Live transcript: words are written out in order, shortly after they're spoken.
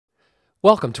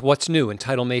Welcome to What's New in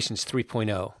TitleMations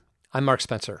 3.0. I'm Mark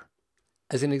Spencer.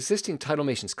 As an existing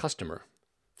TitleMations customer,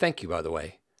 thank you by the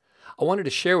way, I wanted to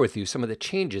share with you some of the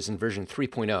changes in version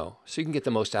 3.0 so you can get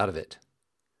the most out of it.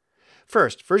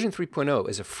 First, version 3.0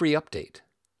 is a free update.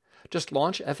 Just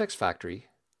launch FxFactory,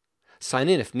 sign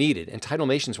in if needed, and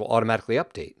TitleMations will automatically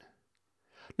update.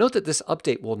 Note that this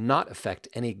update will not affect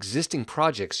any existing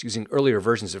projects using earlier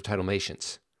versions of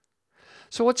TitleMations.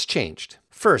 So what's changed?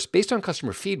 First, based on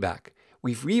customer feedback,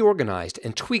 we've reorganized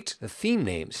and tweaked the theme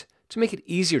names to make it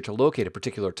easier to locate a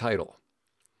particular title.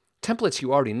 Templates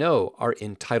you already know are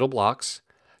in title blocks,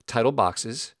 title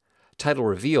boxes, title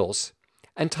reveals,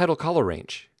 and title color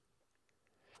range.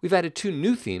 We've added two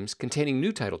new themes containing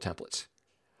new title templates,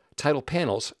 title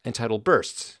panels and title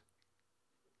bursts.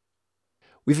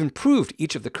 We've improved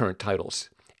each of the current titles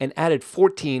and added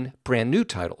 14 brand new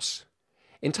titles.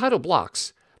 In title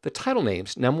blocks, the title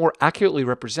names now more accurately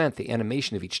represent the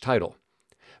animation of each title.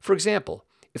 For example,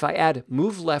 if I add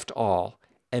Move Left All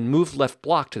and Move Left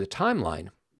Block to the timeline,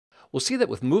 we'll see that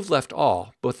with Move Left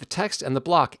All, both the text and the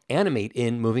block animate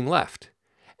in moving left.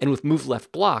 And with Move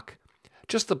Left Block,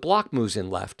 just the block moves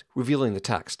in left, revealing the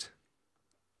text.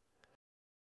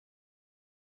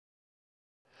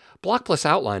 Block plus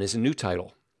Outline is a new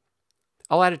title.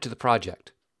 I'll add it to the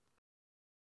project.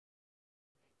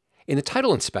 In the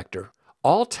Title Inspector,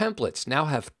 all templates now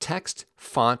have text,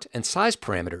 font, and size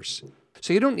parameters,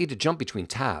 so you don't need to jump between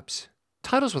tabs.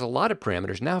 Titles with a lot of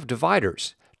parameters now have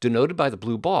dividers, denoted by the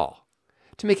blue ball,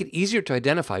 to make it easier to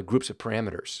identify groups of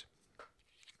parameters.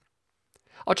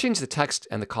 I'll change the text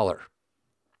and the color.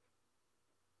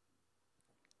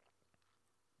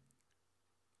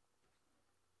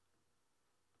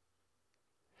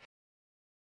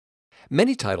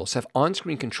 Many titles have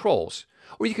on-screen controls,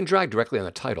 or you can drag directly on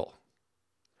the title.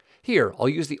 Here, I'll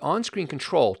use the on-screen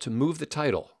control to move the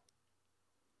title.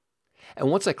 And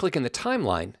once I click in the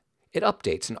timeline, it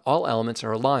updates and all elements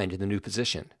are aligned in the new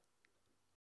position.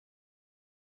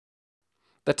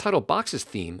 The Title Boxes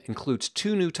theme includes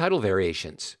two new title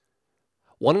variations,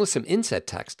 one with some inset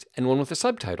text and one with a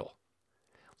subtitle.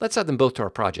 Let's add them both to our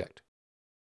project.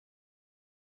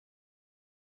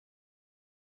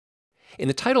 In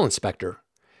the Title Inspector,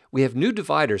 we have new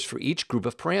dividers for each group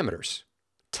of parameters: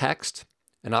 text,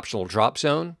 an optional drop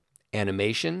zone,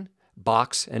 animation,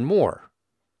 box, and more.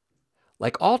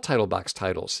 Like all title box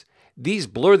titles, these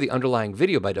blur the underlying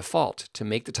video by default to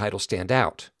make the title stand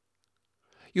out.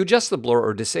 You adjust the blur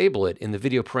or disable it in the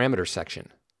Video Parameters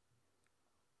section.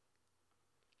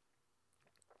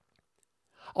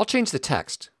 I'll change the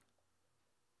text.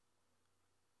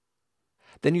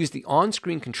 Then use the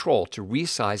on-screen control to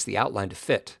resize the outline to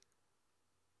fit.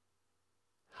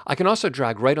 I can also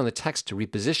drag right on the text to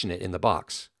reposition it in the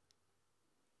box.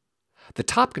 The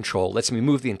top control lets me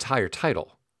move the entire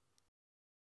title.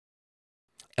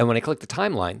 And when I click the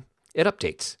timeline, it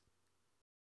updates.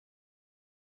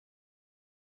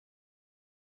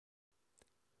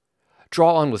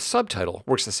 Draw on with subtitle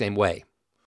works the same way.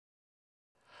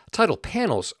 Title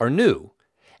panels are new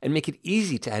and make it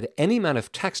easy to add any amount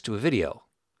of text to a video.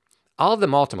 I'll add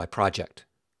them all to my project.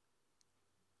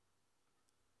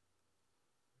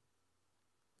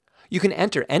 You can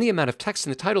enter any amount of text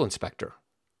in the Title Inspector.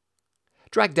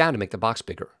 Drag down to make the box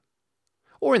bigger,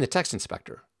 or in the Text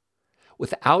Inspector,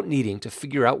 without needing to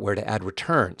figure out where to add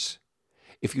returns.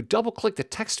 If you double-click the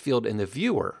text field in the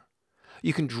viewer,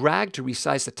 you can drag to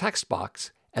resize the text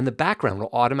box and the background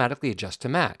will automatically adjust to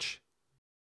match.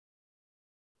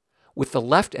 With the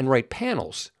left and right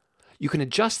panels, you can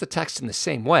adjust the text in the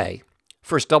same way.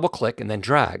 First double-click and then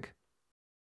drag.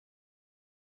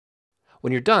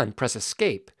 When you're done, press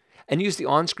Escape and use the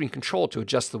on-screen control to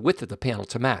adjust the width of the panel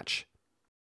to match.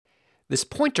 This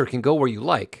pointer can go where you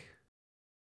like.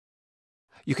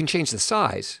 You can change the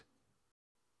size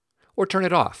or turn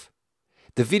it off.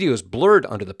 The video is blurred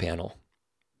under the panel.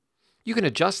 You can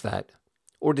adjust that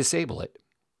or disable it.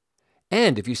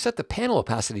 And if you set the panel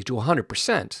opacity to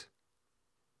 100%,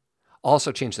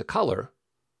 also change the color,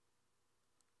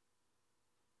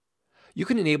 you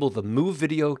can enable the Move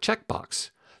Video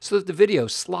checkbox so that the video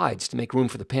slides to make room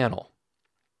for the panel.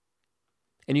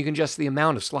 And you can adjust the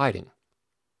amount of sliding.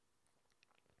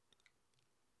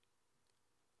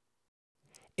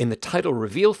 In the Title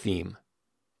Reveal theme,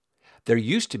 there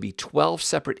used to be 12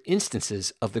 separate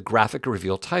instances of the graphic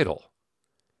reveal title.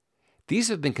 These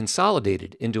have been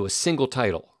consolidated into a single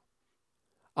title.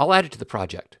 I'll add it to the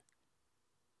project.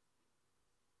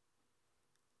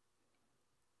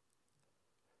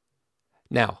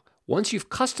 Now, once you've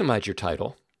customized your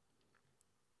title,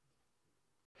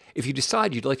 if you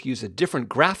decide you'd like to use a different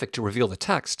graphic to reveal the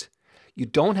text, you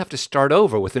don't have to start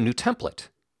over with a new template.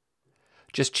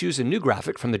 Just choose a new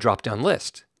graphic from the drop-down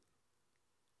list.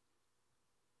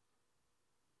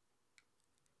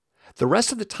 The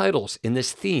rest of the titles in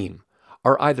this theme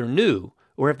are either new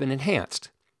or have been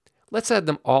enhanced. Let's add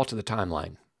them all to the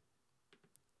timeline.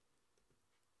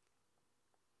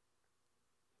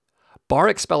 Bar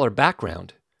Expeller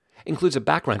Background includes a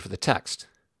background for the text.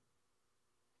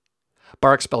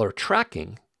 Bar Expeller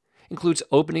Tracking includes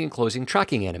opening and closing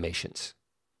tracking animations.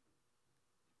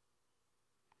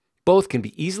 Both can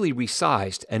be easily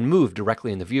resized and moved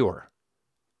directly in the viewer.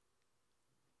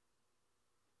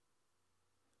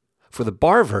 For the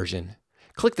bar version,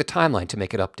 click the timeline to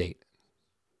make it update.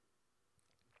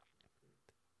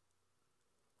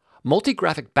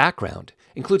 Multi-graphic background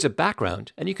includes a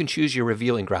background, and you can choose your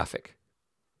revealing graphic.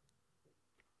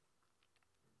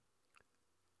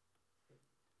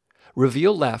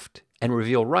 Reveal left and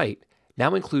reveal right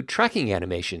now include tracking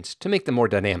animations to make them more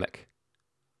dynamic.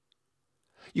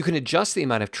 You can adjust the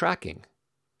amount of tracking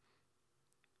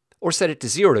or set it to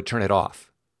 0 to turn it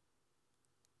off.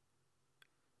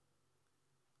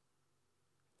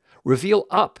 Reveal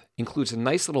up includes a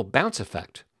nice little bounce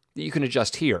effect that you can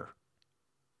adjust here.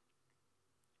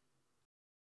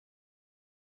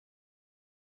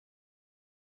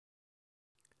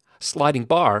 Sliding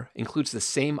bar includes the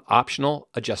same optional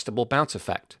adjustable bounce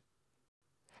effect.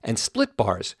 And split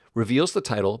bars reveals the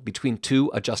title between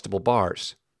two adjustable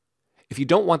bars. If you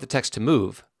don't want the text to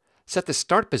move, set the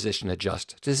start position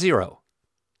adjust to 0.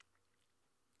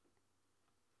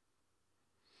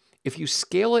 If you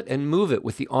scale it and move it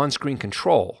with the on-screen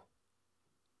control,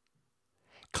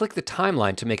 click the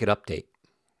timeline to make it update.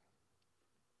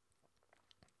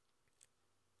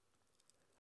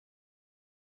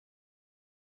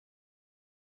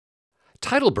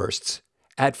 Title bursts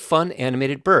add fun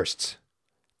animated bursts.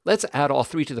 Let's add all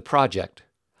 3 to the project,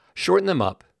 shorten them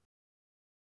up,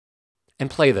 and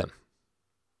play them.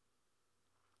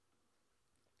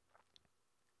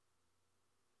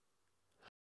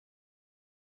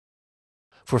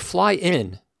 For fly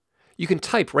in, you can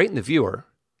type right in the viewer,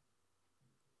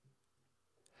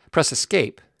 press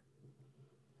escape,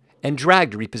 and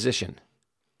drag to reposition.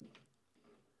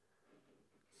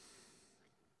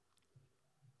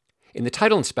 In the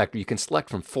title inspector, you can select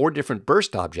from 4 different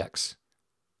burst objects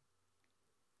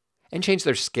and change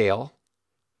their scale,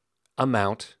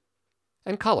 amount,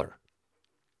 and color.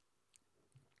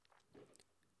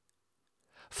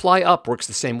 Fly up works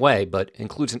the same way, but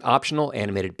includes an optional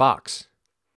animated box.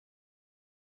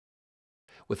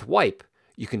 With wipe,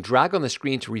 you can drag on the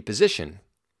screen to reposition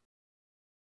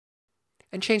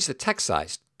and change the text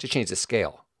size to change the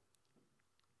scale.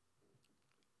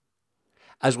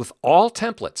 As with all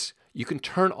templates, you can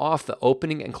turn off the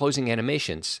opening and closing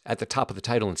animations at the top of the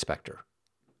title inspector.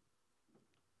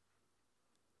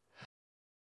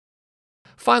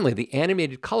 Finally, the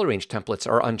animated color range templates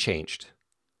are unchanged.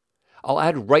 I'll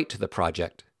add right to the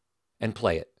project and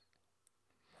play it.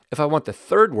 If I want the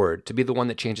third word to be the one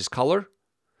that changes color,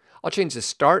 I'll change the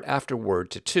start after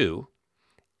word to 2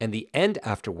 and the end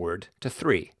after word to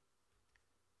 3.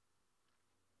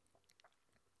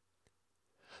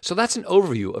 So that's an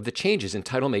overview of the changes in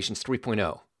TitleMations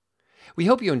 3.0. We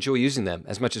hope you enjoy using them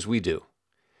as much as we do.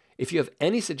 If you have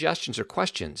any suggestions or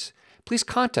questions, please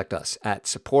contact us at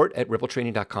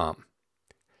support@rippletraining.com.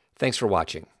 Thanks for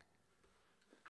watching.